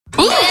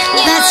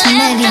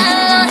maybe.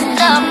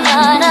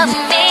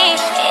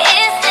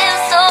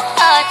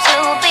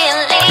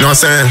 You know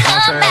what I'm saying?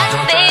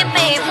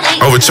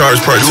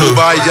 Overcharged part 2.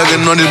 Y'all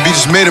getting on this beat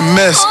just made a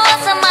mess.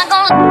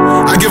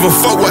 I give a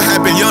fuck what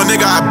happened, young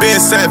nigga, I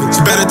been savage.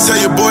 Better tell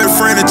your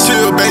boyfriend to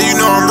chill, baby, you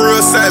know I'm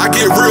real savage. I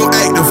get real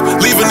active,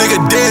 leave a nigga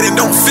dead and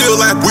don't feel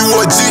like we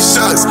wore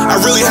G-Shocks. I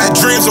really had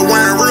dreams of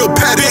wearing real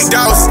pads. Big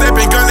dog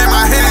stepping, gun in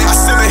my hand. I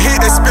send a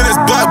hit that spin his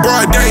block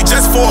broad day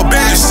just for a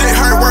band. This shit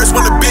hurt worse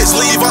when the bitch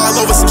leave all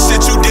over some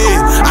shit you did.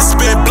 I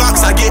spin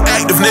blocks, I get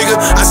active, nigga.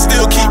 I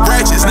still keep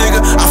ratchets,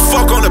 nigga. I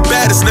fuck on the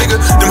baddest, nigga.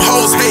 Them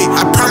hoes hate,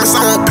 I promise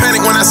I won't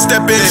panic when I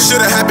step in. It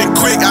should've happened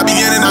quick, I be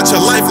in and out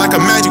your life like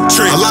a magic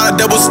trick. A lot of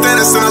double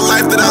standards in the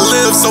life that I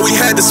live, so we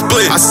had to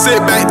split. I sit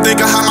back,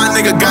 think of how my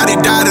nigga got it,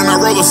 died, and I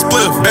roll a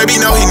spliff.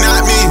 Baby, no, he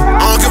not me.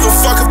 I don't give a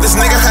fuck if this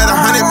nigga had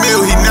 100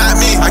 mil, he not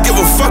me. I give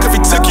a fuck if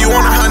he took you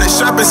on 100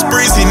 shopping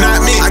sprees, he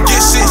not me. I get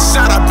shit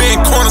shot, I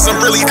been corners, I'm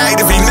really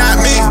active, he not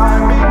me.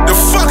 The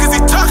fuck is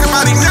he talking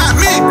about, he not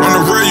me. On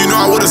the real, you know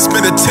I would've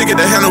spent a ticket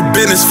to handle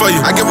business for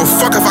you. I give a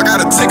fuck if I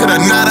got a ticket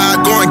or not, I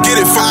go and get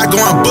it before I go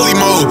in bully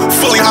mode.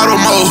 Fully auto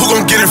mode, who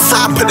gon' get it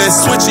fried? Put that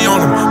switchy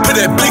on him, put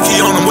that blicky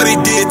on him, what he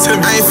did to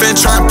me. I ain't finna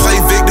try and play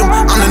victim,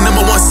 I'm the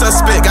 #1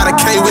 suspect, got a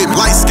K with me,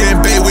 light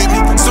skin bae with me.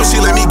 So she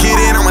let me get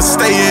in, I'ma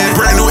stay in.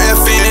 Brand new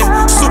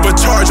FN,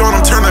 supercharged on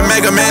him, turn the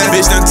Mega Man.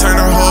 Bitch done turn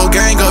her whole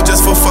gang up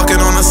just for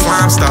fucking on a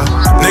slime star.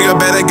 Nigga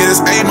better get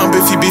his aim up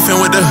if he beefing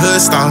with the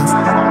hood stars.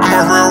 I'm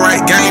a real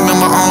right game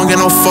member, I don't get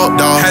no fuck,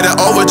 dog. Had to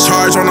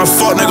overcharge on a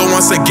fuck nigga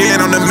once again,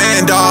 I'm the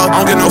man, dog.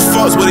 I don't get no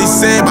fucks what he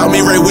said about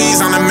me,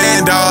 Weez, I'm the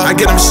man, dog. I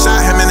get him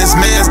shot, him and his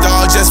man's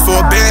dog, just for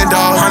a band,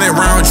 dog. 100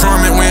 round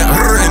drum and went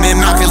and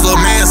then knock his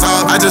little man's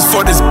off. I just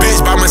fought this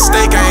bitch by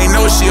mistake, I ain't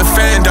know she a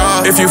fan,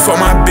 dog. If you fuck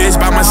my bitch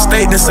by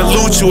mistake, then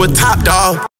salute you a top, dog.